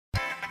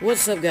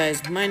What's up,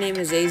 guys? My name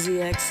is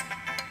AZX,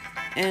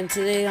 and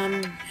today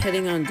I'm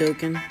heading on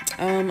Dokkan.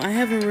 I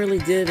haven't really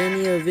did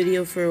any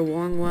video for a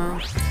long while.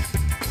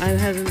 I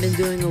haven't been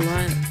doing a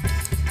lot.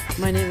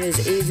 My name is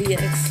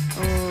AZX.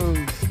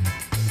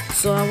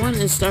 So I wanted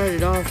to start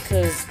it off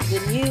because the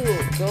new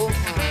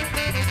Gohann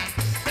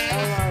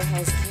LR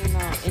has came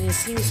out, and it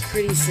seems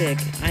pretty sick.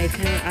 I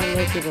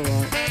like it a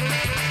lot.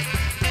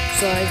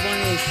 So I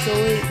wanted to show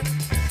it,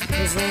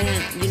 because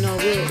then,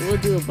 we'll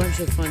do a bunch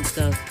of fun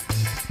stuff.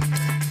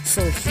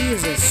 So he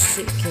is a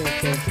sick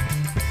character.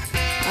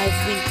 I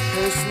think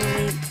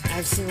personally,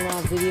 I've seen a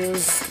lot of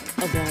videos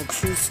about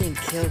choosing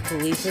Kill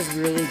Khalifa's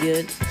really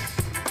good.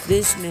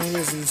 This man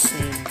is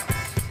insane.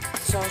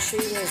 So I'll show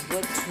you guys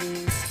what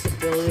teams to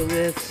build it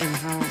with and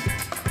how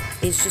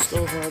it's just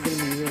overall going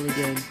to be really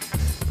good.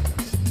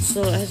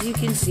 So as you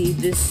can see,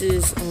 this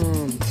is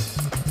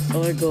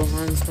LR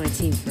Gohann's my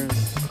team from.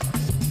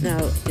 Now,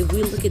 if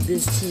we look at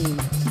this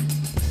team,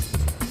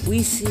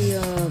 we see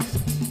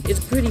it's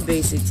a pretty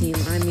basic team.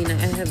 I mean,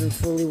 I haven't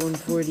fully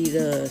 140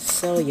 to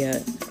sell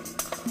yet.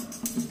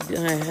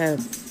 I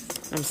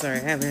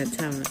haven't had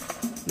time to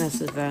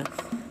mess with that.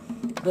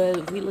 But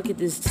if we look at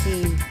this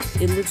team,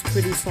 it looks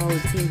pretty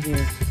solid team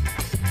here.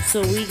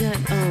 So we got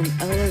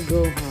LR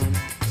Gohann.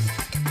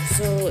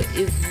 So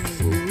if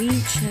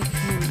we check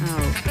him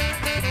out,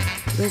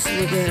 let's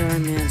look at our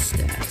man's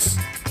stats.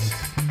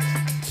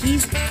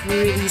 He's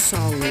pretty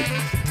solid.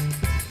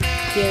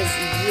 He has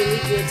really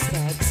good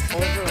stats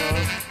overall.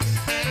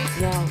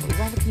 Now, a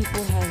lot of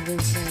people have been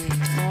saying, a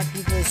lot of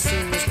people have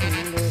seen this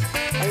commander.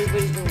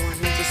 Everybody's been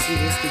wanting to see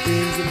this. The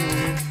game's been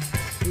running.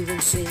 We've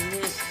been seeing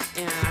it,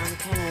 and I'm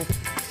kind of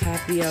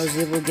happy I was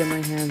able to get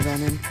my hands on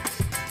him.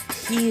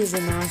 He is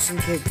an awesome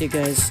character,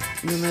 guys.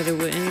 No matter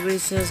what anybody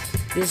says,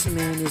 this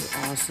man is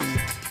awesome.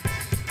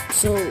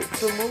 So,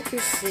 from what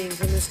we're seeing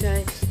from this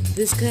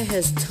guy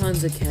has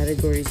tons of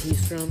categories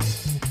he's from.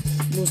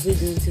 Mostly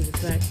due to the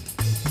fact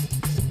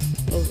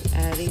of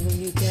adding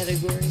new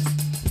categories.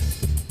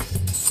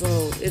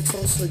 So it's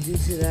also due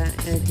to that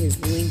and his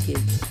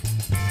linkage.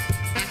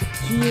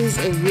 He is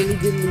a really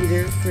good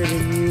leader for the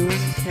new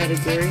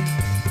category,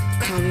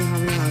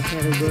 Kamehameha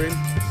category.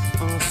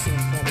 Awesome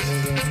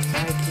category, guys.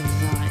 I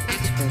cannot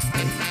express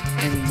that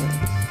anymore.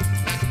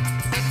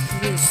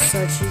 He is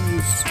such a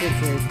useful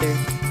character.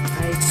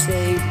 I'd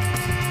say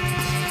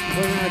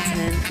 1 out of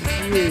 10.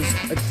 He is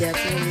a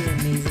definitely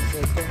amazing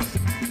character.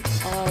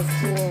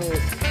 For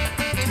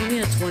 20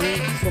 out of 20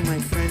 for my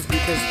friends,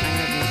 because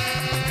I'm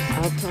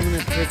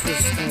gonna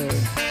purchase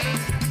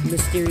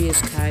Mysterious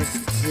Kai's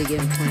to get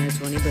him 20 out of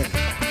 20, but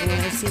from what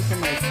I've seen from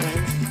my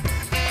friends,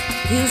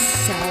 his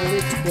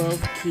solid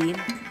 12 key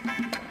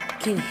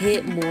can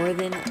hit more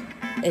than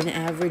an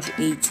average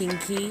 18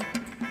 key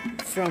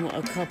from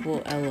a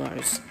couple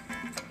LRs.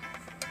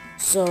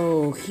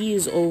 So he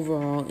is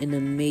overall an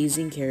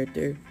amazing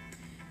character.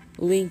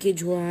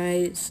 Linkage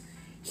wise,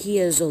 he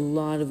has a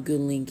lot of good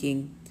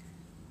linking.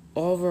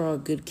 Overall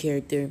good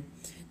character.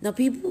 Now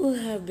people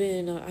have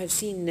been, I've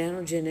seen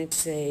Nanogenics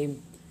say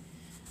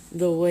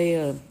the way,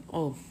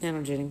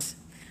 Nanogenics,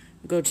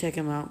 go check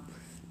him out.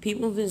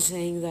 People have been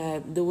saying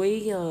that the way,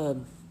 he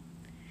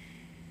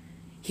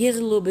has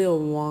a little bit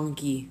of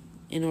wonky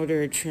in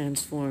order to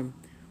transform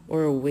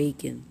or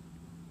awaken.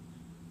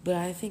 But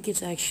I think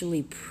it's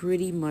actually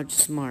pretty much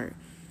smart.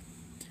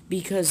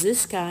 Because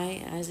this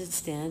guy, as it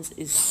stands,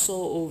 is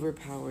so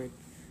overpowered.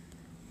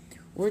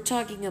 We're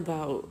talking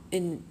about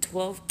in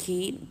 12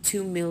 key,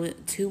 2 mil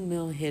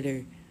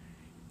hitter.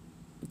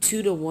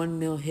 2 to 1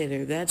 mil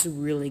hitter. That's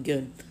really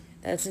good.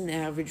 That's an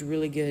average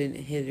really good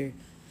hitter.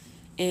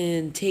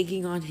 And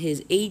taking on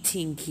his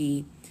 18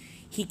 key,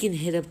 he can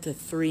hit up to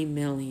 3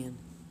 million.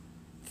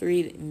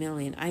 3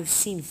 million. I've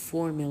seen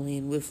 4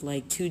 million with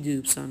like 2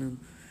 dupes on him.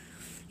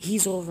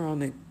 He's over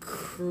on a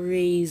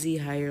crazy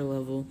higher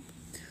level.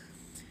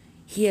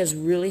 He has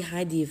really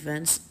high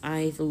defense.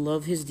 I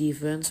love his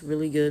defense.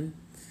 Really good.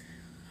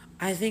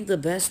 I think the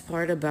best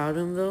part about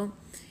him, though,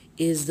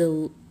 is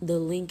the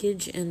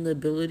linkage and the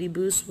ability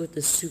boost with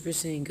the Super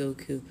Saiyan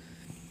Goku.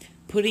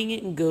 Putting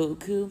it in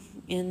Goku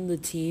in the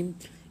team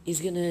is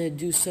going to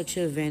do such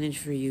an advantage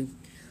for you.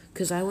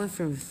 Because I went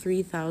from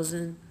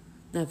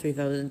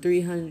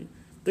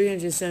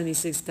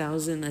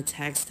 376,000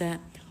 attack stat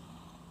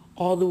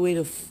all the way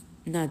to,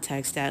 not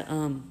attack stat,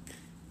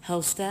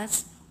 health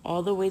stats,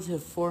 all the way to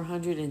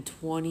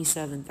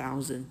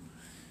 427,000.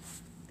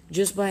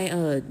 Just by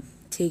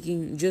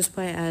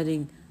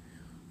adding,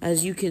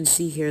 as you can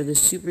see here, the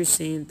Super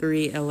Saiyan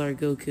 3 LR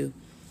Goku,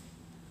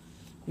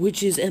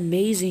 which is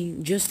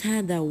amazing. Just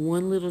had that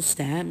one little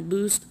stat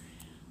boost,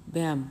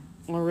 bam,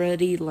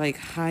 already like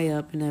high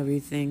up and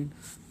everything.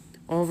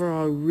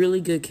 Overall, really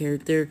good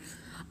character.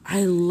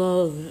 I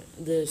love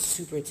the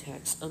super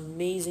attacks,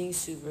 amazing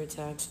super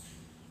attacks,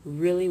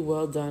 really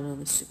well done on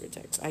the super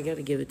attacks. I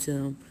gotta give it to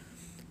them.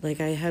 Like,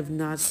 I have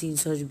not seen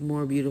such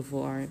more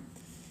beautiful art.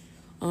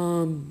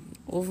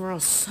 Overall,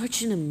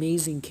 such an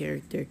amazing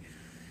character.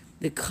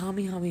 The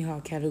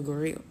Kamehameha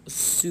category,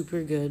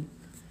 super good.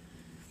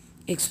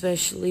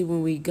 especially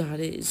when we got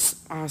it.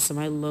 It's awesome.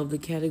 I love the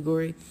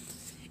category,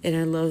 and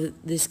I love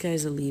that this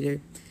guy's a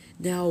leader.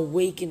 Now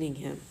awakening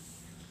him.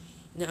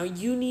 Now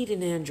you need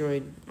an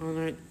android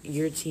on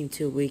your team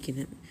to awaken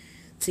him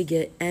to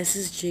get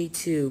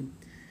SSJ2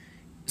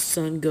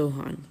 Son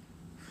Gohan.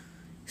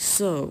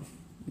 So,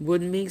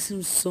 what makes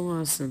him so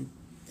awesome?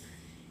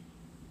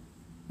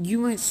 You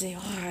might say,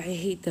 oh, I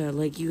hate that.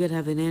 Like, you gotta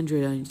have an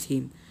android on your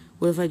team.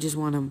 What if I just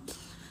want him?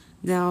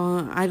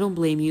 Now, I don't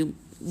blame you.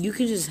 You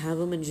can just have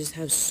him and just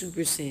have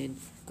Super Saiyan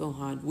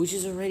Gohan, which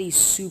is already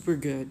super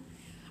good.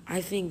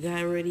 I think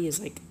that already is,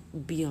 like,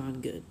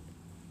 beyond good.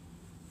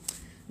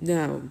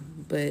 No,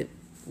 but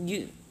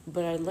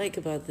what I like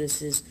about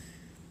this is,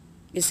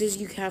 it says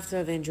you have to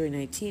have Android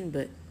 19,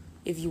 but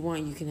if you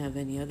want, you can have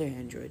any other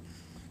Android.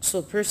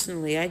 So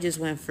personally, I just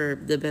went for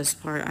the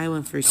best part. I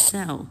went for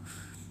Cell.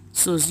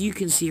 So as you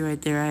can see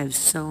right there, I have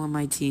Cell on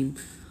my team.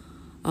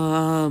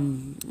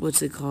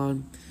 What's it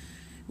called?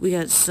 We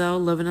got Cell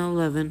 11 out of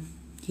 11.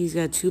 He's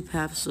got 2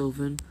 paths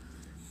open.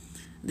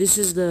 This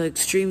is the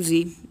Extreme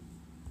Z.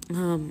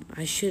 I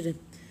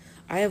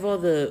have all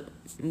the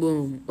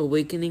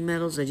Awakening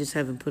medals. I just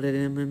haven't put it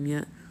in him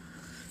yet.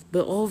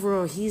 But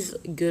overall, he's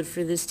good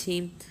for this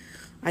team.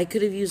 I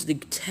could have used the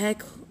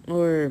Tech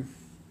or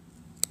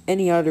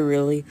any other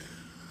really.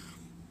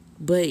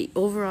 But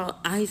overall,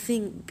 I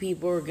think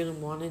people are going to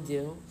want to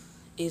do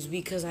is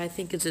because I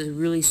think it's a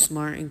really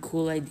smart and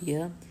cool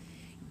idea.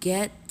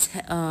 Get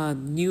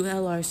new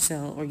LR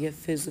Cell or get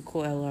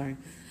physical LR.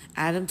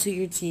 Add them to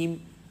your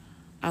team.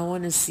 I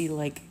want to see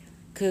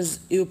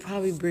because it'll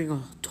probably bring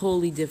a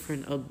totally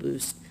different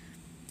boost.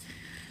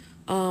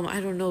 I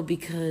don't know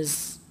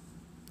because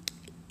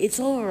it's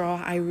overall,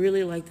 I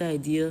really like the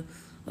idea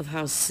of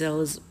how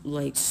Cell is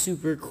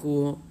super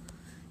cool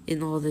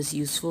and all this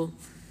useful.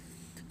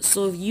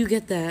 So if you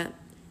get that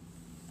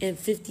and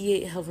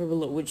 58 health or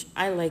below, which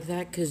I like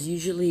that because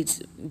usually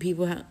it's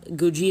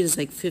Gogeta is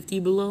 50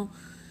 below,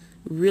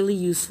 really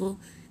useful.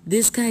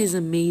 This guy is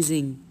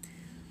amazing.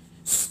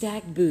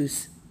 Stack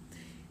boost.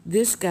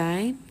 This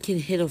guy can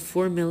hit a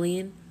 4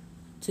 million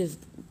to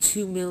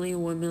 2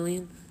 million, 1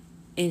 million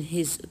in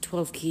his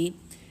 12 key.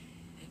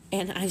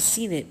 And I've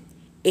seen it.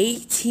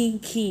 18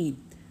 key,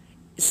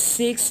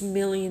 6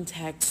 million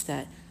tax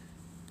stat.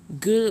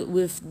 Good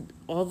with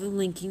all the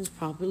linkings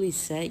properly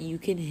set, you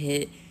can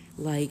hit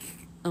a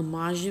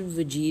Majin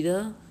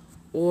Vegeta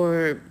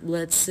or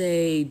let's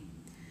say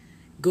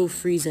Go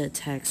Frieza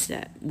attack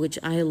stat, which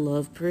I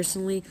love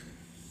personally.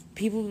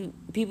 People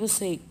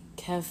say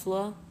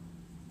Kefla.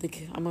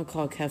 I'm gonna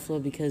call it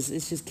Kefla because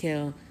it's just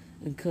Kale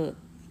and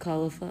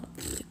Khalifa.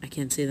 I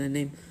can't say that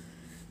name.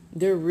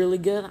 They're really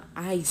good.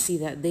 I see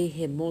that they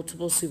hit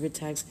multiple super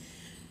attacks.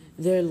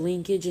 Their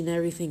linkage and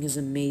everything is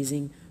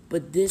amazing.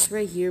 But this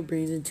right here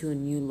brings it to a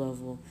new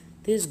level.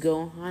 This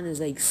Gohan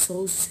is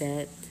so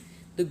set.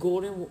 The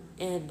Golden,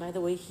 and by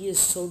the way, he is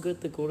so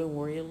good, the Golden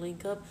Warrior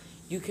link up.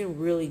 You can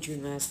really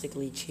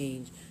drastically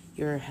change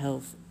your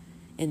health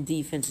and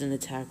defense and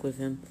attack with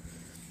him.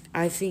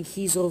 I think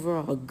he's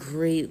overall a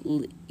great,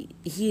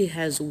 he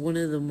has one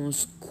of the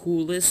most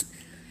coolest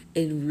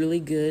and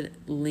really good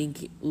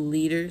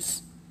leader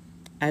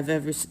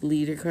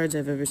cards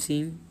I've ever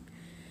seen.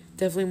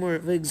 Definitely more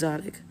of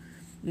exotic.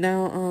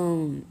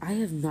 Now, I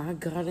have not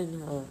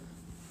gotten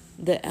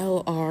the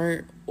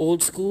LR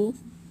old school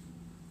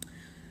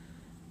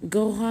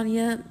Gohan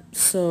yet,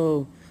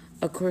 so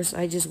of course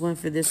I just went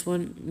for this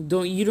one.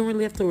 You don't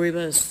really have to worry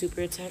about a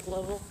super attack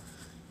level.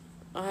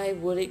 I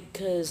wouldn't,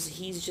 cause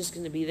he's just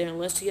gonna be there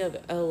unless you have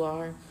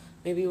LR.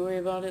 Maybe worry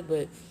about it,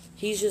 but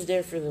he's just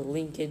there for the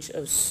linkage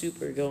of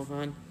Super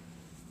Gohan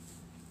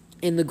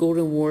and the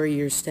Golden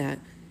Warrior stat.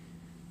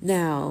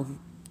 Now,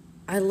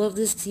 I love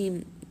this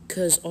team.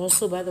 Because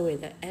also, by the way,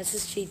 that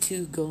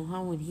SSJ2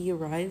 Gohan, when he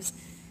arrives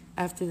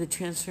after the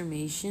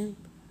transformation,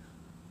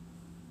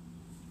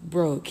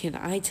 bro, can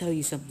I tell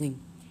you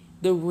something?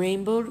 The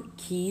rainbow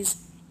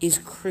keys is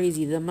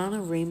crazy. The amount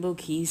of rainbow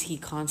keys he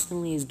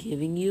constantly is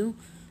giving you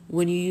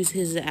when you use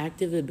his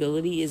active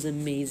ability is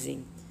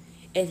amazing.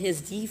 And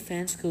his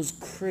defense goes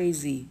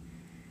crazy.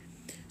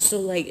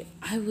 So,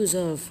 I was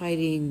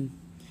fighting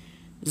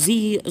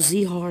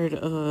Z-Hard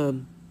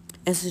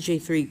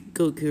SSJ3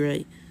 Goku,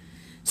 right?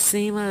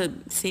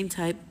 Same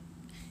type,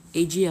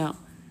 AG out.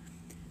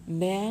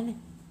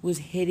 Man was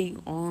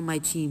hitting all of my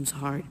teams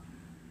hard.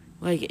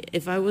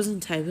 If I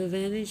wasn't type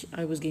advantage,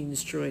 I was getting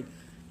destroyed.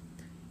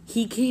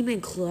 He came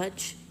in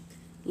clutch,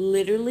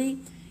 literally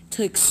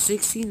took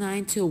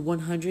 69 to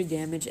 100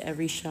 damage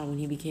every shot when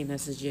he became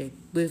SSJ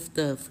with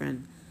the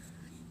friend.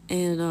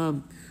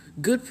 And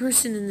good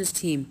person in this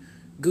team,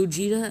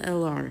 Gogeta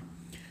LR.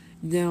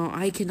 Now,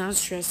 I cannot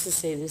stress to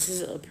say this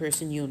is a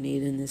person you'll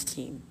need in this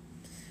team.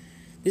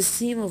 This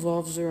team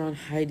evolves around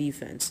high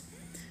defense.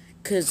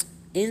 Because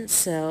in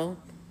Cell,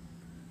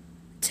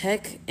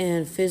 Tech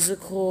and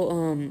physical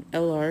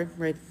LR,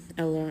 right?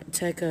 LR,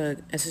 Tech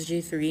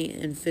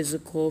SSJ3 and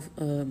physical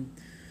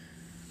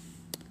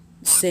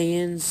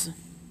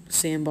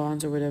Saiyan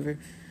bonds or whatever.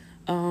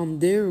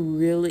 They're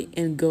really,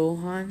 and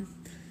Gohan,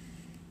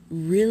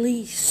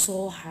 really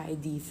so high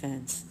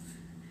defense.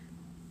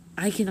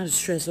 I cannot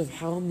stress of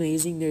how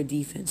amazing their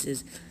defense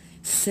is.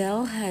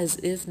 Cell has,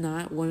 if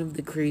not, one of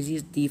the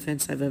craziest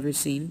defense I've ever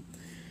seen.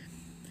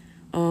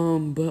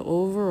 But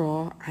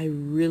overall, I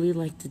really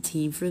like the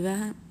team for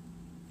that.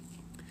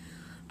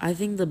 I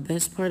think the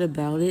best part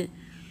about it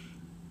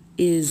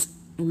is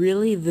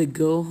really the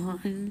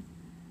Gohan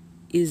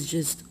is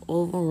just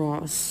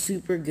overall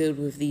super good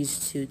with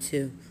these two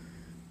too.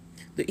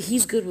 But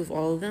he's good with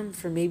all of them.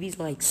 For maybe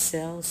like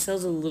Cell.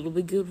 Cell's a little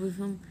bit good with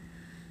him.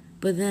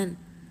 But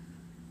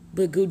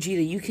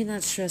Gogeta, you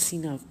cannot stress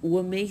enough.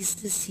 What makes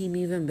this team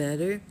even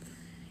better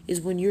is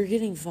when you're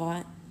getting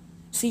fought.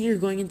 See, you're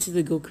going into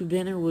the Goku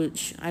banner,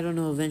 which I don't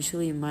know.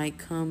 Eventually, it might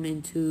come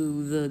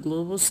into the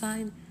global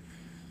side.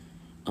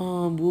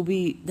 That'll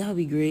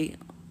be great.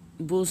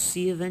 We'll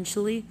see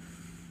eventually.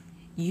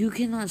 You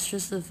cannot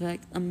stress the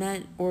fact,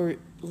 or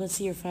let's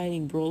say you're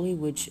fighting Broly,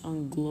 which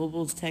on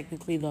global is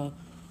technically the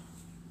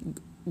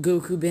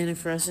Goku banner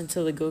for us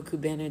until the Goku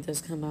banner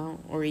does come out,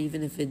 or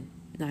even if it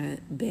not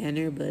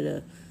banner but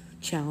a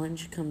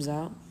challenge comes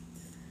out.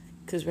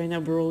 Because right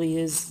now Broly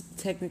is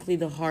technically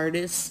the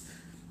hardest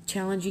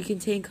challenge you can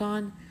take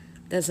on.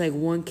 That's like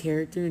one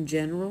character in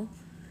general.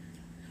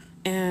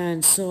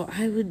 And so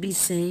I would be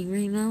saying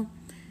right now,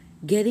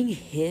 getting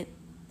hit.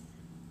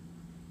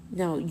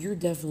 Now you're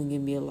definitely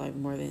gonna be alive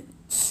more than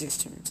 6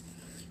 turns.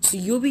 So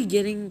you'll be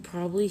getting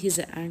probably his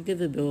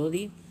active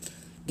ability.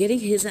 Getting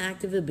his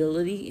active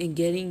ability and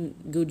getting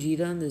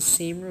Gogeta on the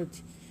same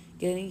route,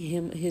 getting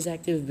his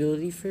active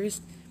ability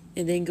first,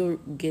 and then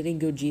getting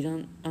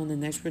Gogeta on the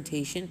next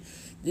rotation,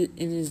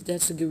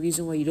 that's a good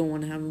reason why you don't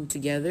want to have them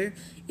together,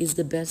 is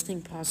the best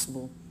thing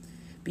possible.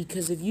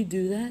 Because if you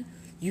do that,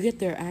 you get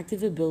their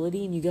active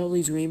ability and you get all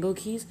these rainbow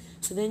keys,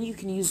 so then you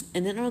can use,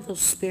 and then all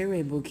those spare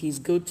rainbow keys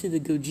go to the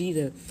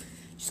Gogeta,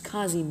 just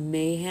causing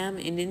mayhem,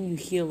 and then you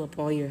heal up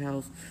all your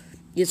health.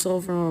 It's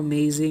overall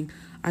amazing.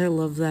 I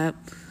love that.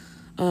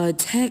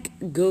 Tech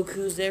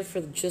Goku's there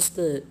for just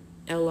the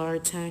LR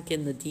attack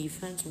and the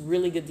defense.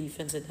 Really good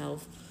defense and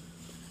health.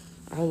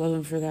 I love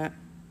him for that.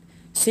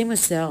 Same with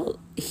Cell.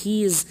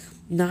 He is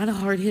not a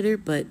hard hitter,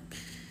 but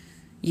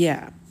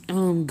yeah.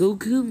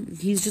 Goku,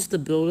 he's just a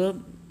build-up.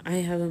 I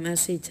have him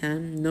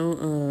SA10.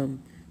 No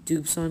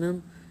dupes on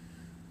him.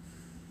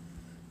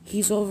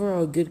 He's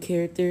overall a good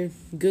character.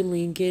 Good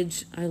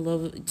linkage. I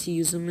love to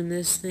use him in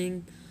this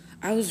thing.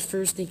 I was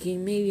first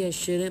thinking maybe I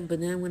shouldn't, but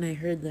then when I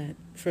heard that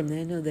from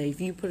Nano that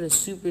if you put a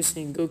Super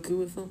Saiyan Goku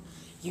with him,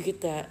 you get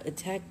that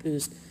attack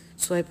boost.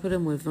 So I put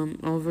him with him.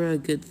 Overall, a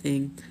good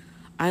thing.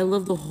 I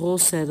love the whole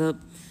setup.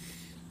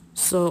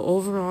 So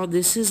overall,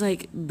 this is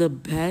like the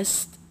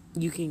best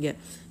you can get.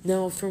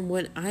 Now, from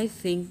what I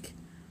think,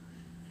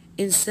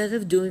 instead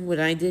of doing what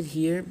I did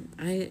here,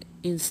 I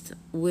don't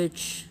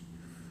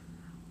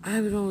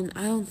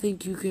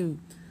think you can.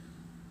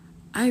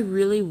 I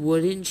really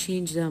wouldn't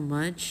change that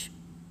much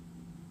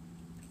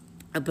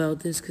about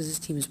this because this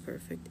team is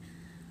perfect.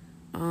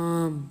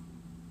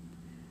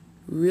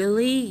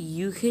 Really,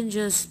 you can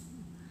just,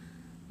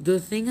 the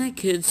thing I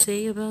could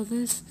say about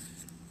this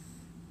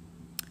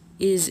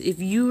is if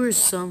you were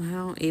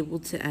somehow able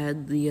to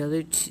add the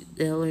other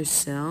LR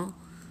Cell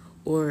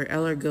or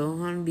LR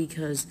Gohan,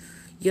 because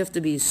you have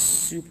to be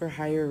super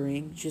higher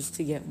rank just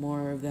to get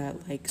more of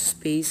that like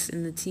space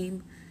in the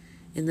team,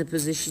 in the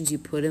positions you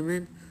put him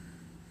in.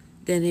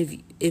 Then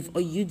if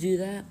you do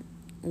that,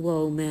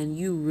 well, man,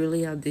 you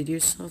really outdid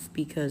yourself,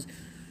 because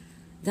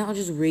that'll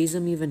just raise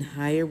them even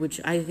higher, which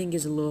I think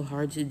is a little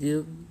hard to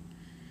do.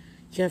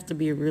 You have to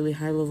be a really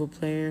high level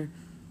player,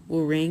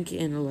 will rank,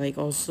 and like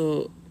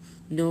also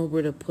know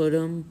where to put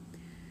them.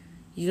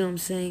 You know what I'm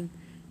saying?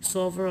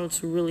 So overall,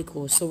 it's really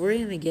cool. So we're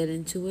gonna get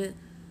into it.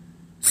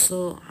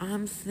 So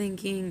I'm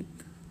thinking,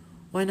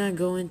 why not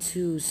go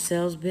into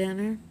Cell's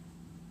banner?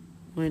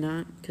 Why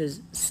not? Because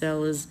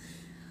Cell is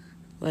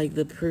like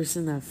the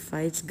person that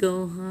fights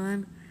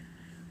Gohan.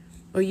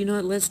 Or you know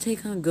what, let's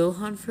take on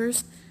Gohan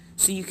first,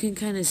 so you can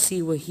kind of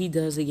see what he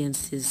does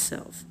against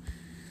himself.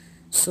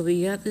 So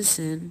we got this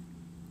in.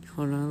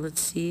 Hold on,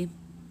 let's see.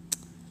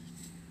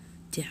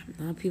 Damn,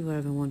 not people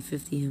haven't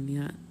 150 him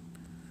yet.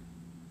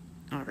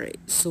 Alright,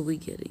 so we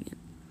getting it.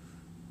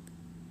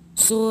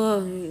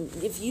 So,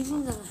 if you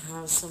don't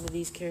have some of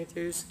these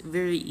characters,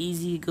 very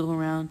easy to go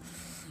around.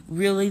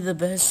 Really the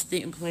best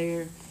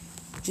player,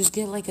 just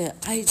get like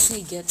I'd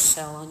say get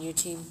Cell on your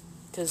team,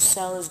 because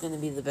Cell is going to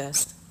be the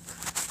best.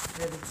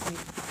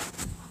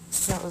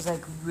 Cell is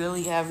like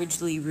really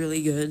averagely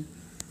really good.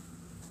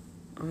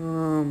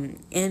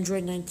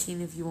 Android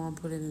 19, if you want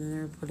to put it in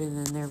there, put it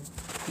in there.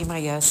 Be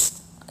my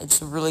guest.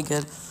 It's really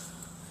good.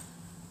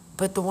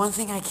 But the one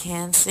thing I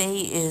can say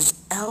is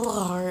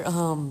LR,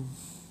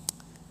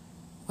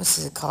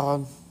 what's it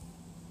called?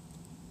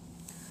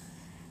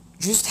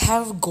 Just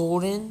have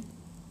Golden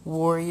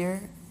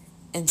Warrior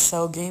and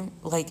Cell game.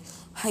 Like,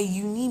 how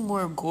you need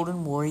more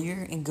Golden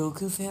Warrior and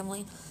Goku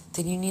family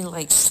than you need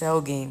like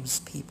Cell games,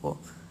 people.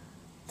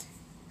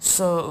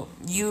 So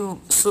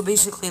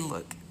basically,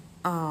 look.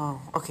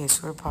 Okay,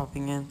 so we're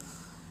popping in.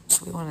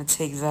 So we want to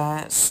take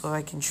that so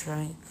I can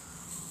try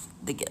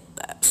to get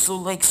that. So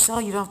like Cell,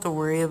 you don't have to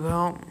worry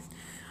about.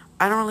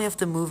 I don't really have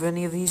to move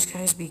any of these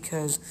guys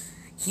because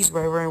he's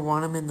right where I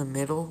want him in the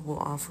middle. We'll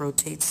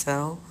off-rotate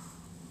Cell.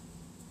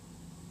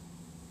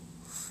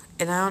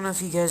 And I don't know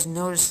if you guys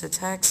noticed the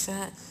attack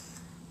stat,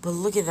 but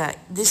look at that.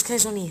 This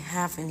guy's only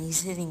half and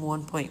he's hitting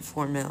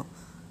 1.4 mil.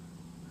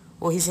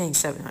 Well, he's hitting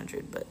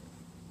 700, but...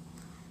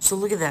 So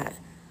look at that.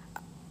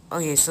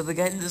 Okay, so the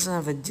guy doesn't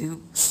have a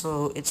dupe,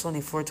 so it's only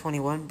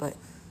 421, but...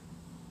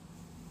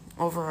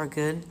 Overall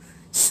good.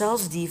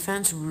 Cell's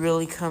defense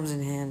really comes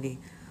in handy.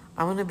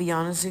 I'm going to be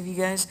honest with you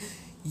guys.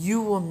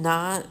 You will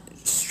not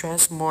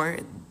stress more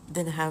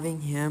than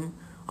having him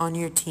on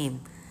your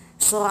team.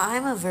 So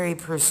I'm a very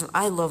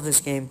I love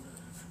this game.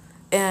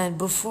 And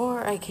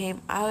before I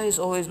came, I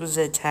always was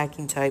the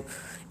attacking type.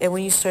 And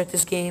when you start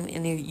this game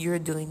and you're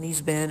doing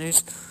these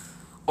banners,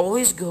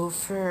 always go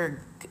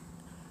for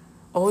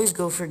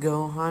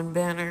Gohann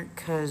banner,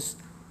 because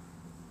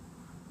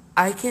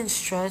I can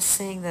stress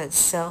saying that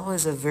Cell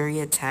is a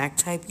very attack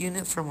type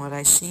unit from what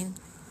I've seen.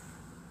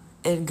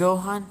 And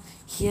Gohann,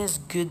 he has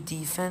good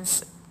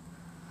defense.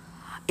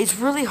 It's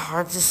really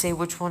hard to say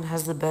which one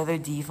has the better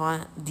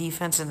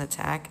defense and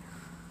attack.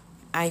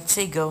 I'd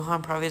say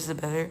Gohann probably is the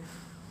better.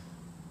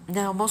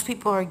 Now, most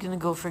people are going to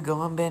go for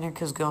Gohann banner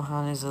because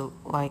Gohann is a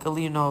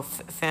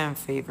fan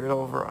favorite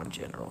overall in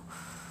general.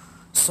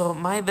 So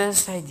my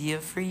best idea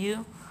for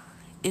you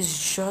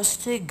is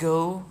just to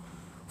go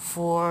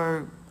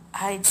for,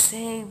 I'd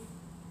say,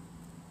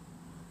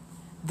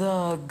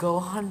 the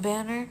Gohann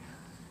banner,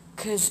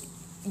 because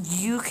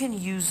you can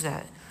use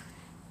that.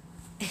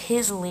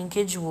 His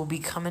linkage will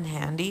become in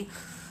handy,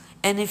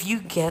 and if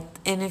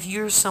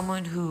you're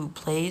someone who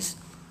plays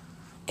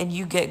and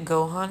you get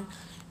Gohann,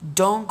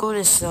 don't go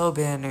to Cell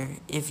banner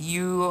if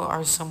you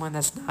are someone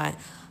that's not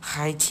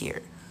high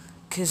tier.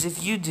 Because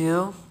if you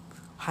do,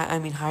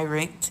 high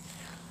ranked,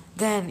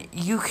 then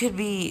you could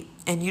be,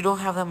 and you don't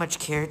have that much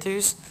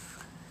characters,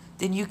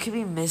 then you could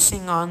be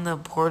missing on the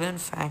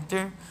important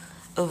factor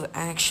of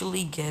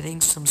actually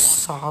getting some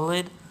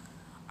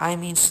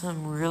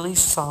really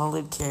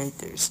solid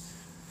characters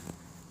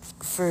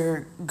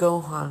for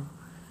Gohann.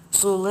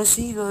 So let's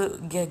say you go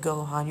get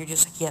Gohann, you're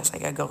just like, yes, I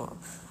got Gohann.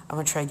 I'm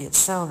gonna try to get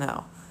Cell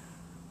now.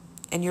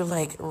 And you're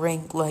like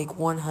rank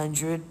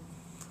 100,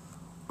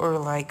 or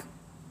like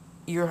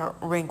you're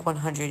rank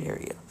 100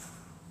 area.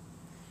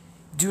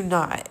 Do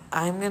not.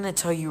 I'm gonna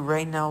tell you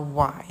right now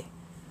why.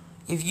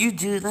 If you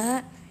do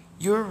that,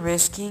 you're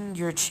risking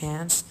your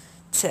chance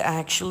to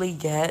actually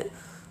get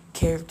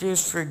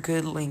characters for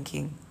good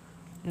linking.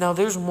 Now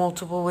there's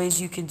multiple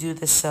ways you can do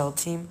the Cell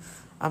team,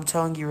 I'm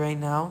telling you right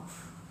now.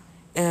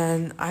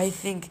 And I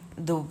think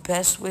the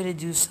best way to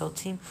do Cell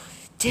team,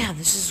 damn,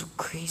 this is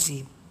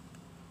crazy.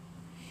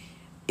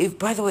 If,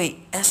 by the way,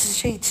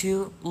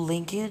 SSJ2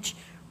 linkage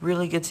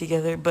really good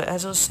together, but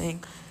as I was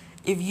saying,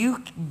 if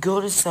you go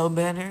to Cell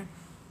banner,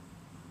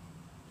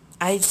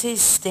 I'd say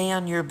stay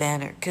on your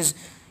banner, because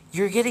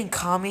you're getting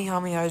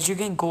Kamehamehas, you're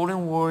getting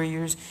Golden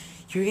Warriors,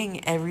 you're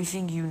getting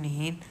everything you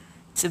need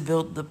to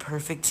build the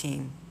perfect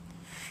team.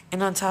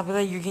 And on top of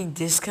that, you're getting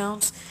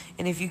discounts,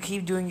 and if you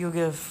keep doing, you'll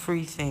get a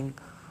free thing.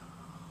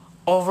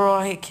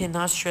 Overall, I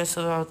cannot stress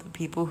about the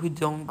people who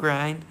don't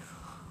grind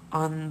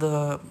on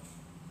the,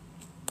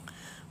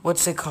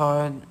 what's it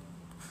called,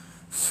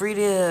 free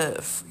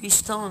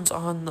stones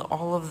on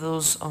all of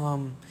those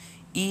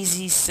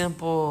easy,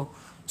 simple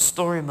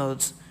story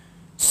modes.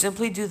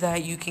 Simply do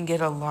that, you can get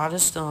a lot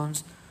of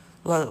stones.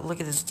 Look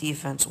at this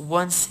defense,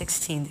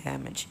 116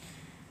 damage.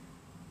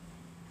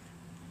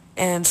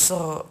 And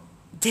so,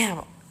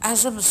 damn,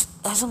 as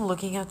I'm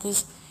looking at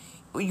this,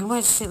 you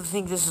might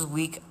think this is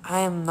weak.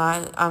 I am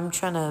not. I'm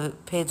trying to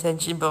pay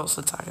attention but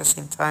also talk at the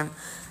same time.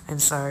 I'm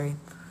sorry.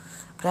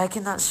 But I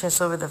cannot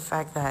stress over the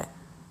fact that,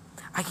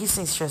 I keep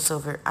saying stress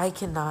over. I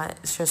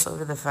cannot stress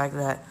over the fact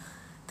that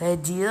the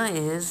idea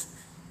is,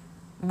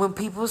 when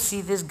people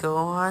see this go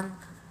on,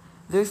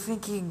 they're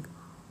thinking,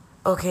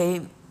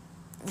 okay,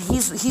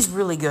 he's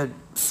really good.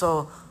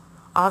 So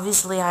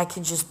obviously I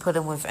can just put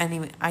him with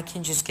I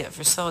can just get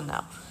for Cell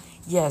now.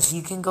 Yes,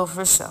 you can go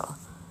for Cell.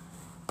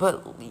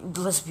 But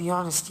let's be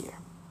honest here.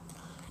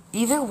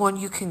 Either one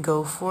you can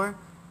go for,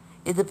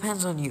 it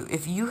depends on you.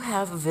 If you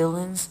have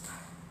villains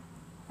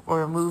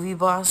or movie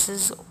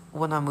bosses,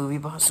 well, not movie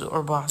bosses,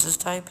 or bosses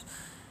type,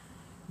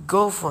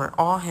 go for it.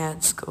 All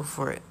hands, go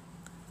for it.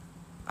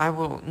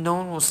 No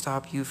one will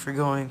stop you for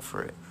going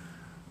for it.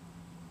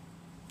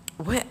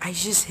 What? I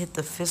just hit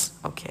the fist.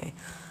 Okay.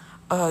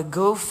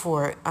 Go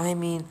for it. I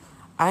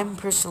think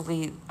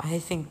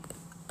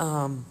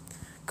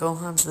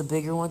Gohann's the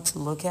bigger one to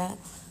look at,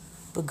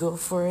 but go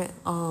for it.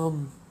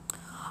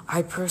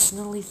 I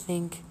personally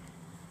think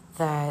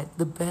that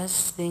the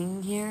best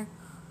thing here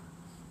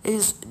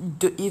is,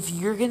 if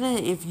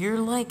you're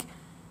like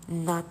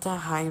not that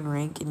high in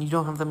rank and you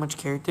don't have that much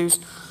characters,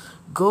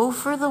 go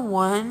for the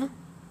one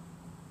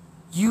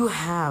you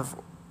have,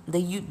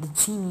 the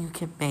team you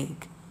can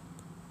make.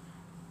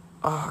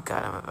 Oh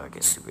god, I'm about to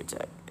get super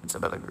tech. It's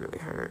about to really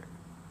hurt.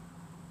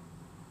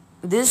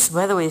 This,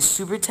 by the way, is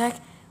super tech.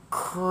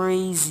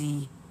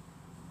 Crazy.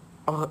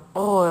 I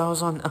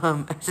was on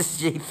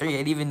SSJ3. I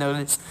didn't even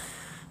notice.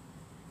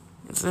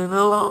 It's an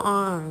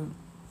alarm.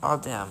 Oh,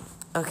 damn.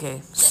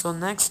 Okay, so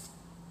next.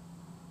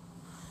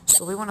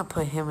 So we want to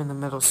put him in the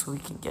middle so we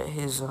can get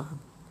his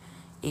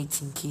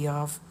 18 key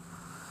off.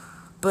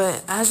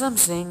 But as I'm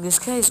saying, this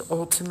guy is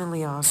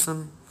ultimately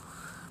awesome.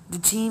 The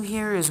team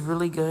here is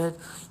really good.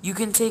 You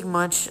can take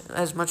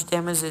as much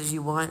damage as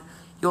you want.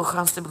 You'll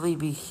constantly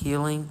be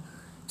healing.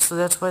 So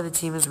that's why the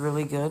team is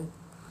really good.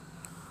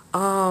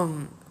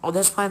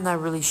 That's why I'm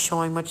not really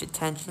showing much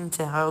attention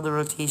to how the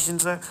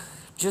rotations are.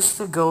 Just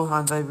the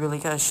Gohans, I really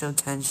gotta show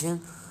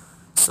attention.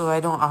 So I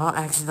don't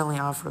accidentally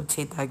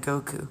off-rotate that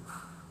Goku.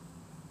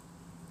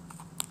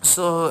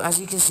 So, as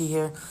you can see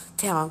here,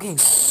 damn, I'm getting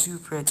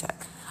super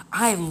attack.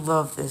 I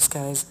love this,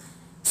 guys.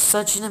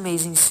 Such an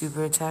amazing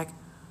super attack.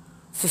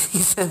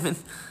 57.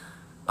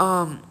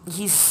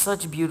 He's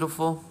such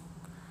beautiful.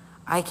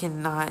 I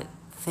cannot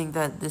think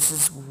that this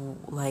is,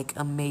 like,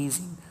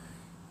 amazing.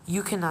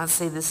 You cannot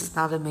say this is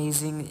not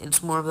amazing.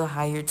 It's more of the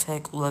higher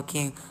tech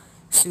looking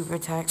super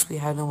attacks we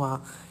had in a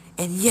while.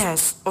 And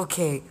yes,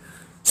 okay.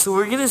 So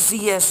we're gonna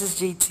see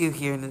SSJ2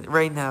 here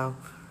right now.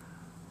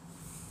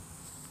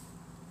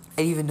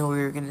 I didn't even know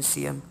we were gonna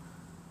see him.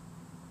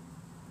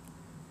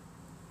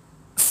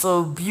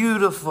 So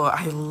beautiful.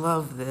 I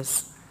love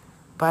this.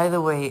 By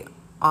the way,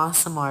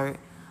 awesome art.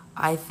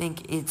 I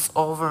think it's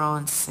overall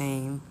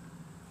insane.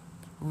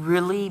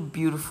 Really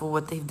beautiful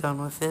what they've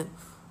done with it.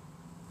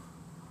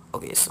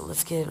 Okay, so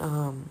let's get,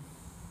 damn,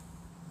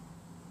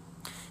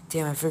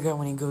 I forgot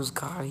when he goes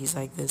God, he's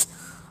like this.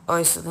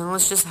 Okay, so then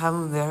let's just have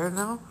him there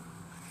now.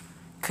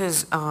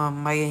 Because,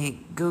 my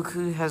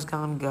Goku has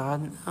gone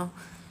God now.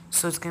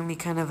 So it's going to be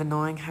kind of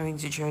annoying having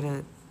to try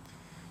to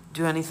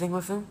do anything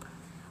with him.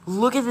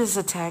 Look at this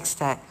attack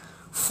stat.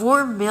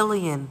 4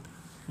 million.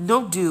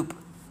 No dupe.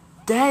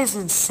 That is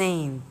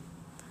insane.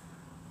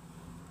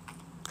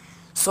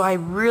 So I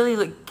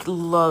really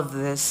love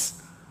this.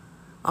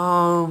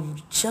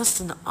 Just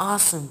an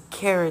awesome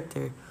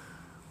character.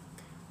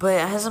 But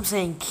as I'm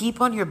saying,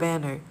 keep on your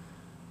banner.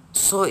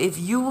 So if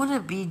you want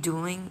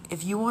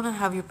to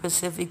have your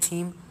Pacific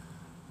team,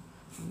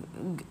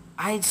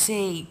 I'd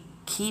say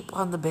keep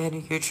on the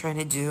banner you're trying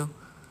to do.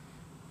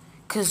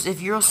 Because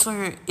if you're also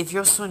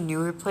a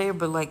newer player,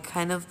 but like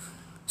kind of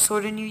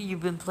sort of new,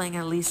 you've been playing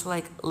at least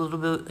like a little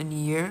bit in a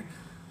year,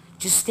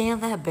 just stay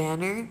on that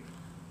banner,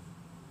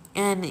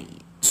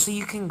 and so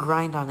you can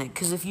grind on it.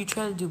 Because if you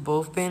try to do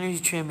both banners, you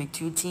try to make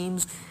 2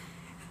 teams,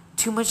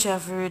 too much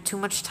effort, too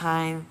much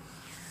time.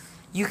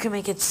 You can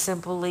make it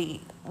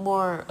simply,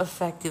 more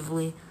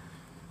effectively.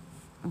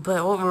 But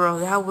overall,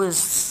 that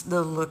was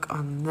the look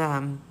on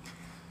them.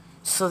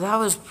 So that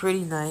was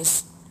pretty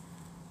nice.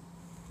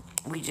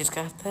 We just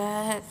got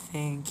that.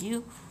 Thank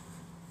you.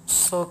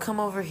 So come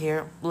over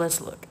here. Let's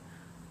look.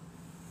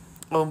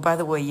 Oh, by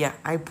the way, yeah,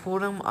 I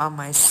pulled him on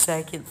my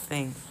second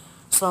thing.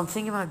 So I'm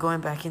thinking about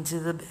going back into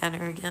the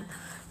banner again,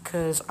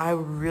 because I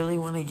really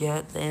want to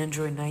get the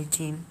Android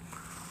 19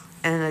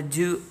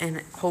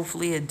 and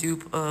hopefully a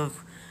dupe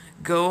of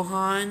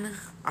Gohan.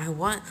 I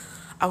want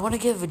to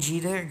get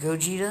Vegeta or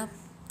Gogeta.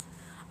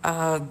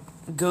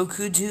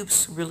 Goku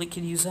dupes, really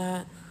could use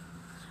that.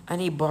 I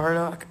need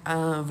Bardock,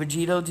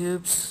 Vegito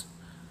dupes.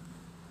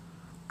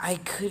 I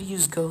could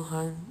use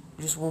Gohan,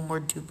 just one more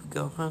dupe of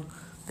Gohan,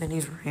 then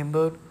he's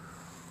rainbowed.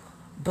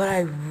 But I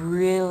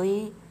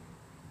really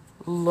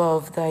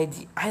love the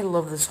idea. I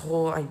love this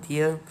whole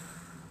idea.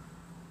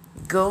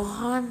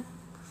 Gohan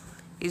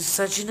is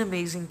such an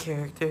amazing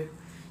character.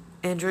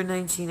 Android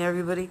 19,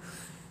 everybody.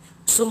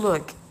 So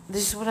look,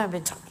 this is what I've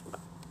been talking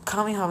about.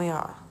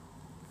 Kamehameha.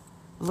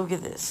 Look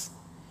at this.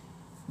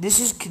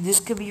 This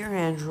could be your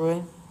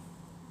Android.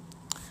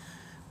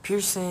 Pure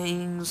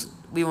Saiyans.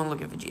 We want to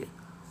look at Vegeta.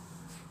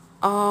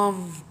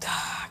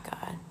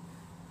 God.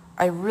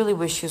 I really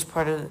wish he was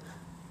part of.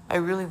 I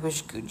really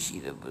wish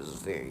Gogeta was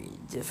very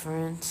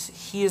different.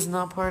 He is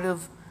not part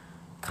of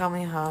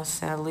Kamehameha,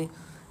 sadly,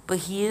 but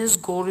he is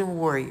Golden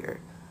Warrior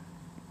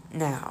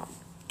now,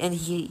 and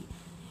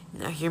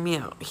now hear me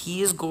out.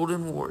 He is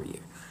Golden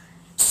Warrior,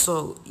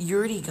 so you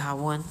already got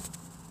one.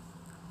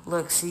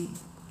 Look, see,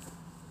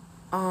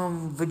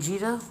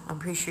 Vegeta. I'm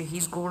pretty sure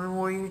he's Golden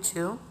Warrior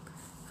too.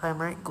 If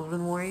I'm right,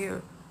 Golden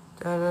Warrior,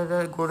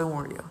 Golden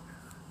Warrior.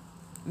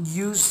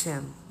 Use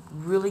him,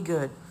 really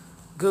good.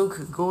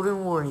 Goku,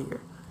 Golden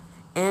Warrior.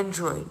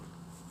 Android,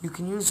 you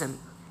can use him.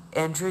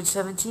 Android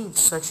 17,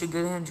 such a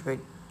good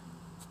android.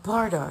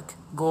 Bardock,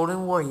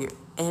 Golden Warrior,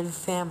 and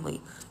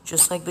family,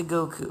 just like the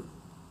Goku.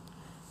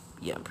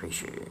 Yeah, I'm pretty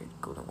sure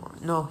Golden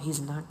Warrior. No,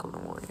 he's not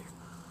Golden Warrior.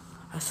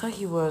 I thought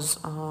he was,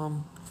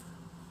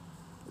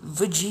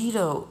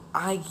 Vegito.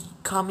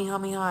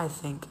 Kamehameha, I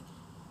think.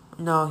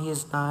 No, he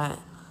is not.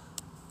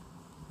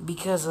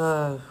 Because,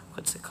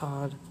 what's it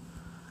called?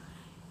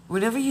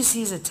 Whenever you see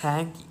his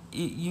attack,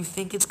 you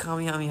think it's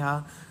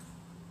Kamehameha,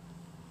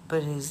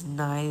 but his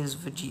not, is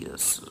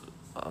Vegeta's.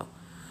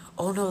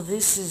 Oh no,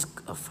 this is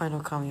a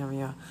final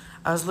Kamehameha.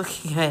 I was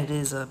looking at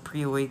his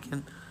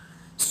pre-awaken.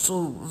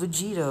 So,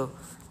 Vegito,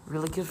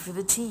 really good for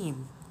the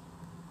team.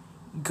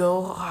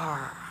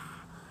 Gohann.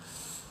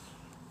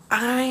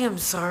 I am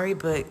sorry,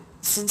 but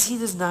since he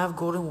does not have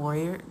Golden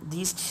Warrior,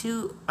 these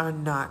two are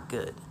not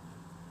good.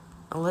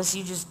 Unless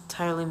you just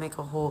entirely make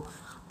a whole...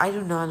 I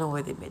do not know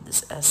why they made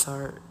this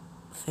SR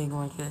thing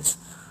like this.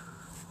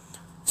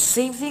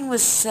 Same thing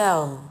with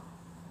Cell.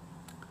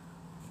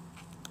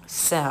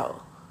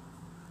 Cell's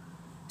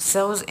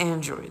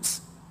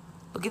androids.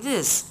 Look at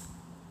this.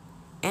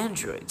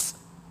 Androids.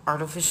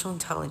 Artificial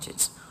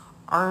intelligence.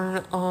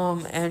 Are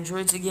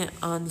androids again?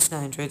 It's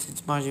not androids,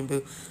 it's Majin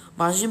Buu.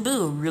 Majin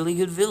Buu, really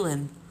good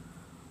villain.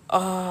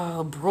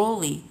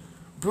 Broly.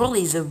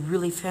 Broly's a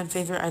really fan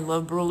favorite. I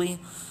love Broly.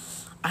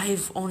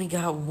 I've only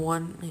got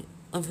one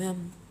of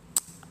him.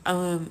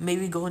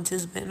 Maybe go into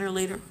his banner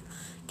later.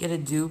 Get a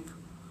dupe.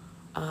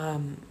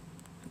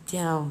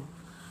 Damn.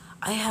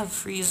 I have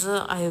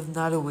Frieza. I have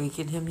not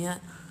awakened him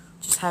yet.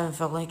 Just haven't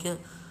felt like it.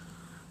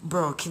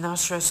 Bro, cannot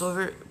stress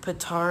over it.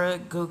 Patara,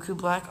 Goku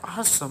Black.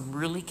 Awesome.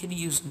 Really could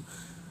use him.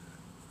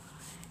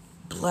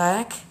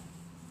 Black.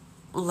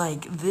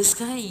 Like, this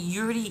guy,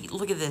 you already...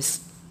 Look at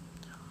this.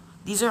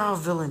 These are all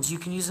villains. You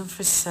can use them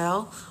for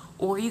Cell,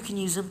 or you can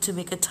use them to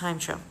make a time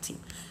travel team.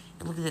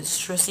 And look at this.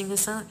 Stressing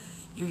this out,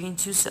 you're getting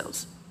 2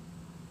 cells.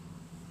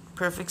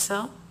 Perfect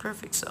Cell,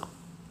 perfect Cell.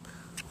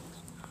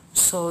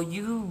 So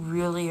you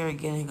really are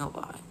getting a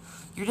lot.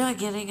 You're not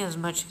getting as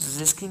much as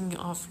this can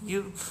offer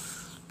you,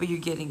 but you're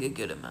getting a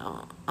good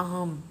amount.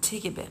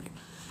 Ticket banner.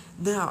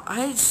 Now,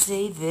 I'd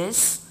say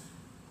this,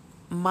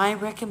 my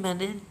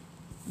recommended,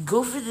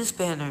 go for this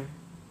banner.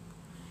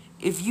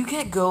 If you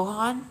get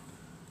Gohan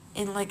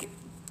and like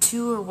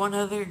 2 or 1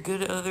 other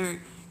good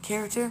other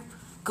character,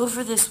 go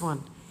for this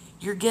one.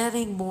 You're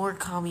getting more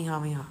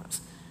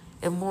Kamehamehas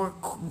and more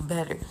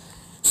better.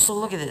 So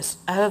look at this.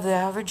 Out of the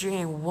average, you're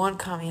getting 1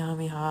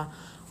 Kamehameha,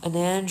 an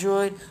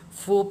android,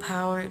 full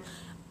powered,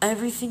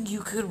 everything you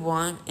could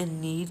want and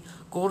need.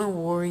 Golden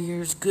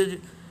Warriors,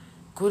 good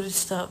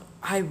stuff.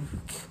 By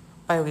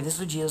the way, this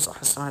Vegeta's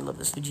awesome. I love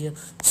this Vegeta.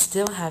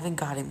 Still haven't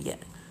got him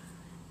yet.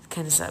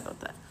 Kind of sad about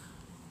that.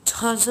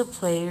 Tons of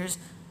players,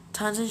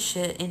 tons of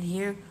shit in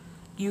here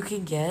you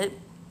can get.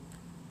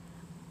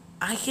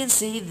 I can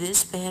say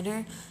this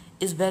banner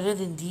is better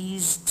than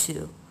these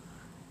 2.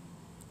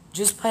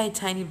 Just by a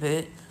tiny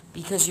bit,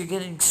 because you're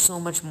getting so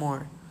much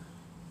more.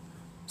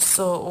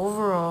 So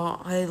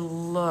overall, I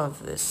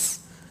love this.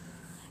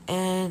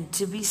 And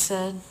to be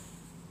said,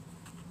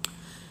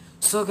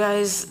 so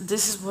guys,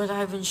 this is what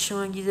I've been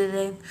showing you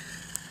today.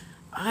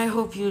 I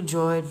hope you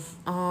enjoyed.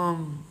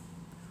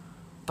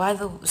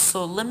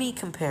 So let me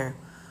compare.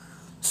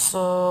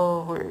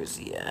 So where is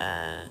he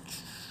at?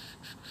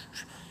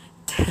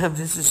 Damn,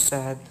 this is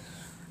sad.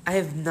 I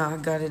have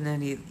not gotten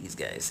any of these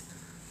guys.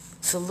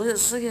 So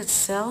let's look at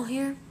Cell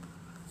here.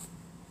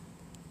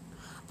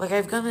 Like,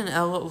 I've gotten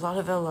a lot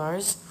of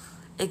LRs,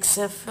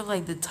 except for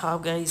like the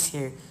top guys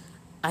here.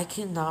 I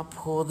cannot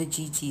pull the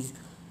GTs.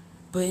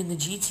 But in the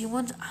GT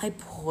ones, I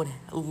pulled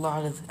a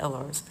lot of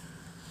LRs.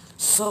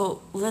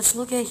 So let's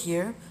look at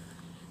here.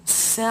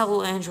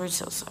 Cell Android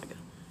Cell Saga.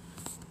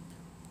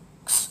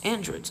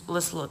 Androids.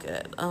 Let's look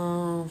at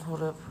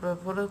hold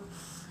up.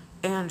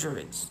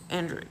 Androids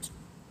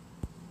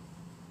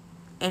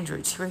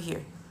right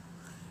here.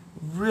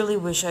 Really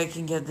wish I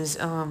can get this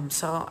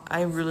Cell.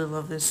 I really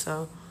love this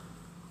Cell.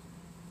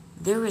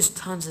 There is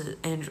tons of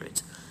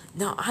androids.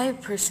 Now, I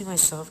personally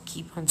myself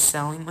keep on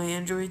selling my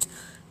androids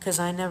because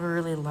I never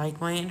really like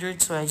my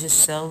androids, so I just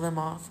sell them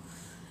off.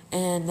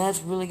 And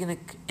that's really gonna...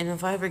 And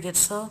if I ever get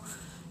Cell,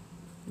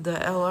 the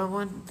LR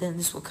one, then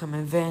this will come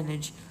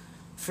advantage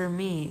for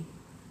me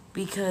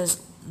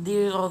because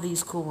there's all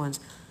these cool ones.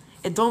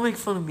 And don't make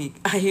fun of me.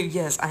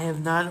 Yes, I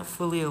have not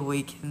fully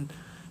awakened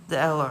the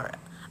LR.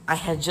 I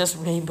had just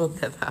rainbowed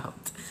them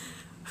out.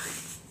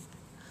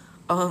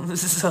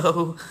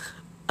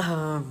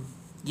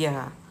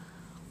 Yeah.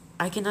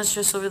 I cannot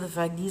stress over the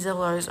fact these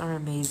LRs are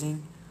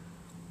amazing.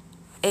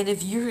 And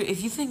if you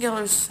think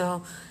LR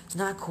Cell is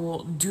not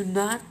cool, do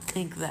not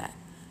think that.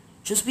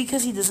 Just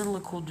because he doesn't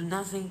look cool, do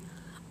not think...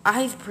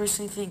 I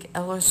personally think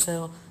LR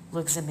Cell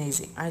looks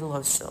amazing. I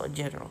love Cell in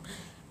general.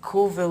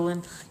 Cool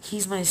villain.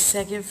 He's my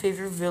second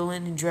favorite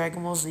villain in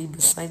Dragon Ball Z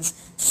besides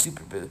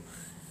Super Buu.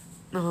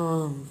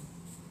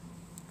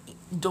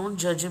 Don't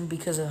judge him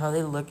because of how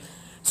they look.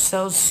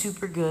 Cell's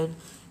super good.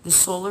 The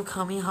Solar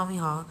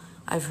Kamehameha,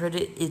 I've heard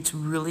it's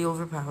really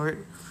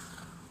overpowered.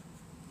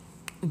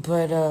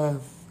 But,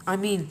 I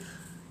mean,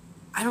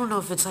 I don't know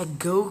if it's like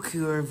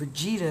Goku or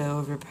Vegeta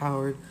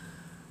overpowered.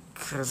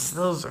 Because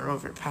those are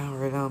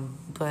overpowered,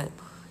 but,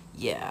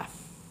 yeah.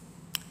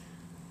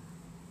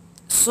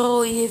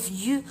 So, and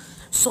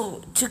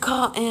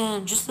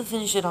just to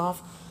finish it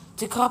off,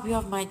 to copy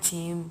off my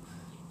team,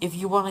 if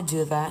you want to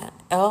do that,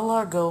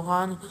 LR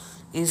Gohan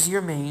is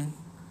your main.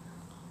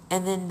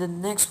 And then the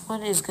next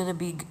one is going to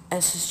be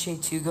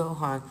SSJ2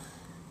 Gohan.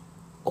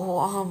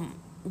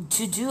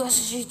 To do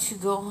SSJ2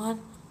 Gohan,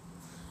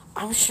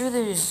 I'm sure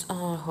there's,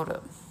 hold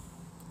up.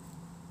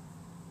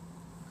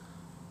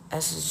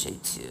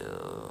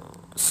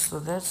 SSJ2, so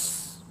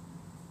that's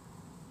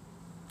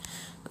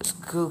Let's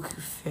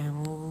Goku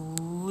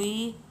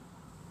family.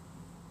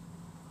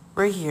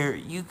 Right here,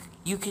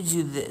 you can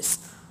do this.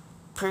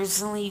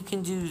 Personally, you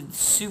can do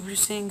Super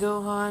Saiyan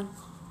Gohan.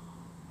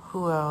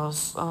 Who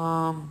else?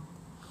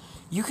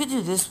 You could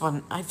do this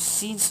one. I've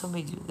seen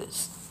somebody do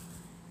this.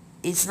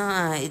 It's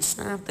not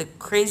the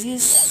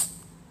craziest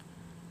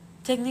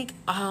technique.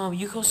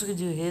 You also could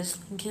do his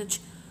linkage,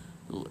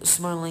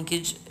 smart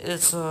linkage.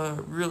 It's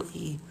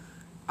really,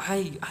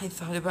 I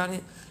thought about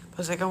it, but I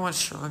was like, I want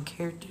strong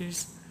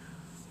characters.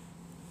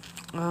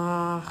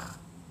 Where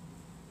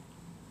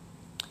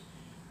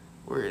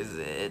is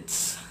it?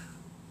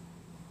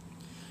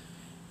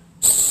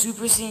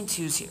 Super Saiyan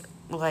 2's here.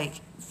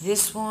 Like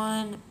this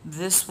one.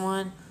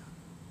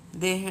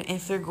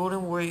 If they're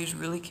Golden Warriors,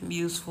 really can be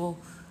useful.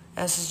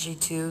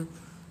 SSJ2,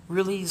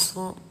 really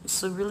useful.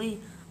 So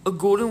really, a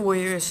Golden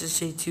Warrior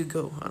SSJ2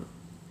 Gohan,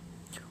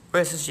 or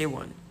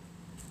SSJ1,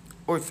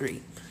 or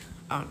 3.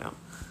 I don't know.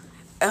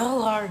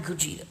 LR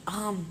Gogeta.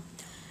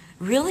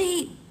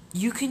 Really,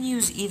 you can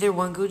use either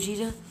one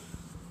Gogeta.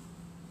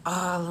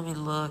 Let me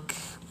look.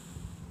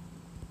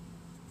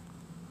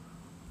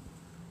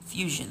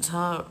 Fusions,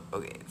 huh?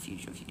 Okay,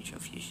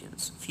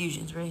 fusions.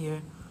 Fusions right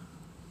here.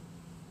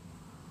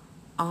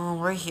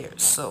 Right here.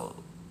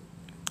 So,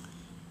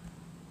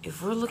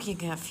 if we're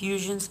looking at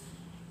fusions,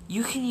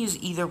 you can use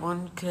either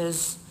one,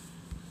 because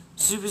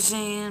Super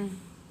Saiyan,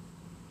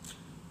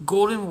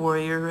 Golden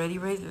Warrior, already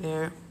right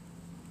there.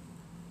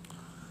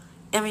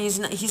 I mean, he's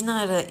not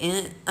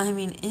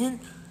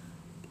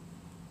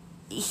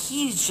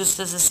he's just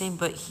as the same,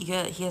 but he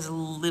has a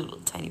little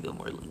tiny bit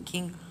more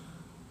linking.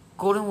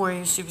 Golden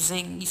Warrior, Super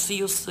Saiyan, so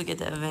you'll still get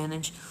that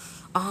advantage.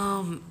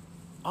 I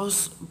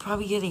was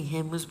probably getting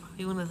him was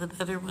probably one of the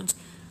better ones,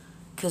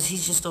 because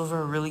he's just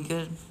overall really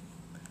good.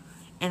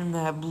 And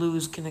that blue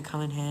is going to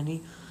come in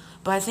handy.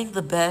 But I think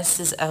the best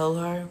is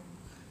LR,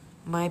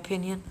 in my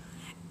opinion.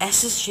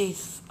 SSJ,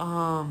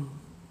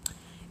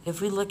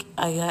 if we look,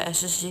 I got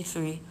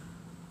SSJ3.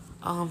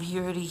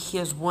 He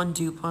has one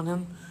dupe on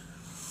him.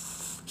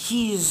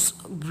 He's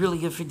really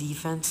good for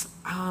defense.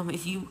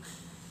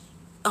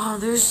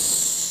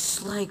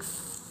 There's like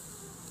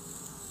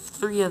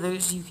 3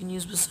 others you can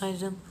use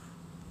besides him.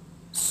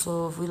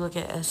 So if we look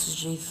at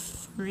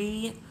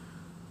SSJ3,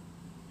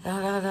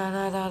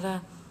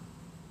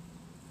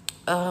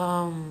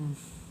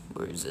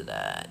 where is it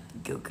at?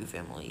 Goku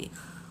family.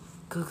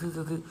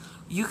 Goku.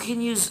 You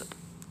can use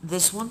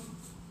this one.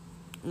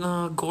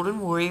 Golden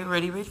Warrior,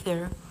 already right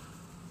there.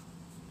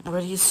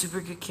 Already a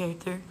super good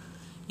character.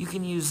 You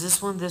can use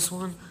this one.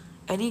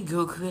 Any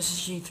Goku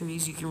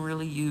SSJ3s you can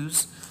really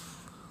use.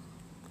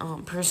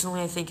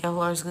 Personally, I think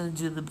LR is going to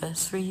do the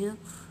best for you.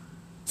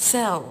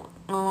 Cell.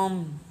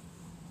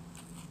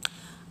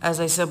 As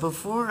I said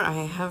before,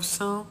 I have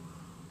Cell.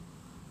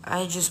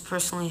 I just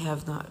personally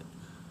have not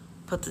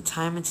put the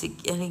time into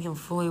getting him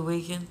fully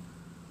awakened.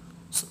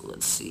 So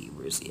let's see,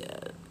 where's he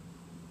at?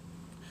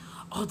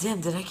 Oh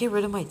damn, did I get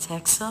rid of my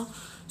tech cell?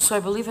 So I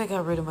believe I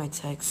got rid of my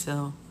tech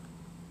cell.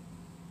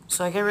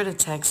 So I got rid of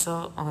tech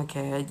cell.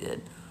 Okay, I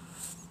did.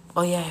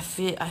 Oh yeah,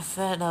 I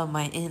fed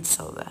my int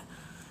cell that.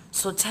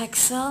 So tech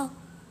cell,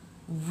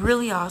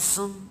 really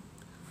awesome.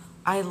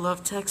 I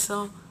love tech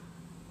cell.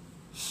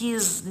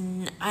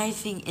 I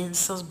think int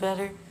cell's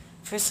better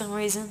for some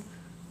reason,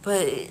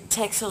 but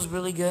tech cell's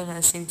really good at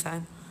the same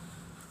time.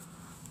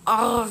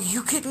 Oh,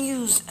 you can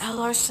use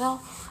LR cell,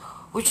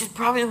 which is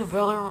probably the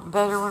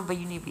better one, but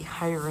you need to be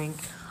higher rank.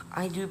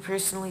 I do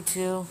personally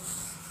too.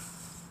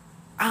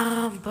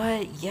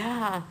 But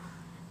yeah,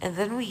 and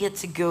then we get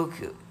to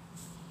Goku.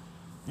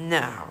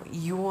 Now,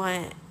 you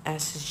want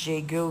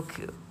SSJ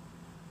Goku.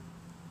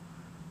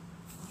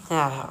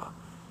 Now,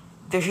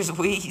 there's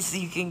ways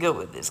you can go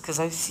with this, because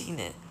I've seen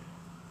it.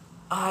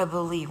 I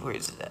believe, where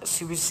is it at?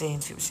 Super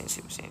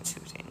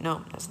Saiyan.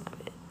 No, that's not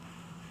it.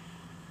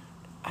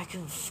 I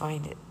can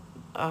find it.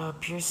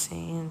 Pure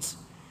Saiyans.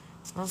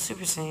 It's not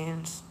Super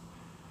Saiyans.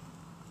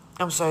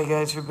 I'm sorry,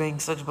 guys, for being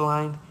such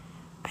blind.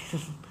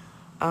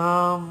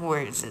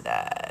 Where is it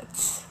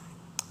at?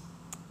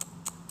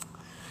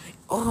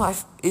 Oh,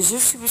 is there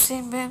Super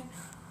Saiyan Man?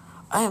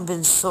 I have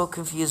been so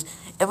confused.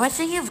 Am I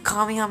thinking of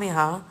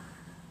Kamehameha?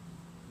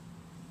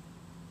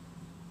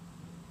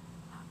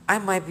 I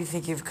might be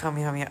thinking of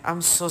Kamehameha.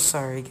 I'm so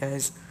sorry,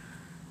 guys.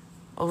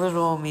 A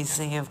little old me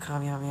thinking of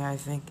Kamehameha, I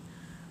think.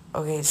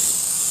 Okay,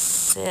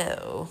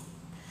 so...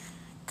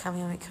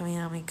 Kamehameha.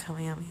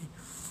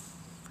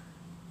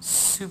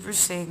 Super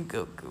Saiyan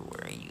Goku,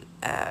 where are you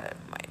at,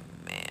 my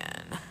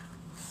man?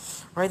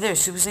 Right there,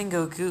 Super Saiyan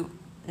Goku.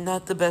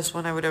 Not the best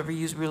one I would ever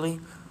use, really.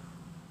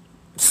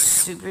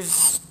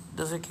 Those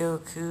are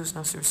Goku's,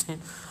 not Super Saiyan.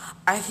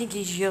 I think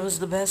HGO is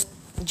the best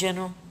in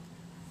general.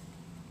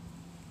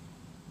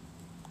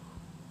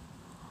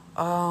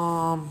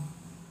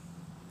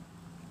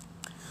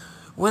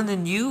 When the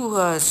new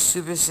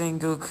Super Saiyan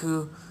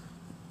Goku,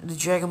 the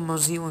Dragon Ball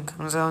Z one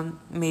comes out,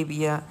 maybe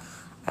yeah,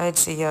 I'd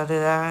say yeah to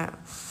that.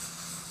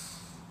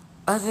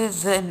 Other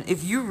than,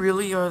 if you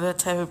really are that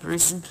type of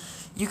person,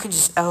 you can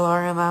just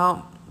LR him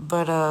out.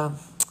 But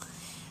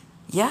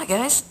yeah,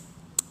 guys,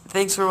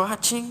 Thanks for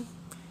watching.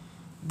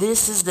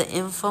 This is the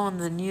info on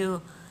the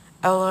new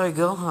LR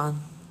Gohann.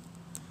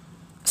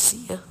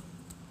 See ya.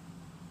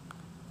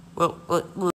 Well,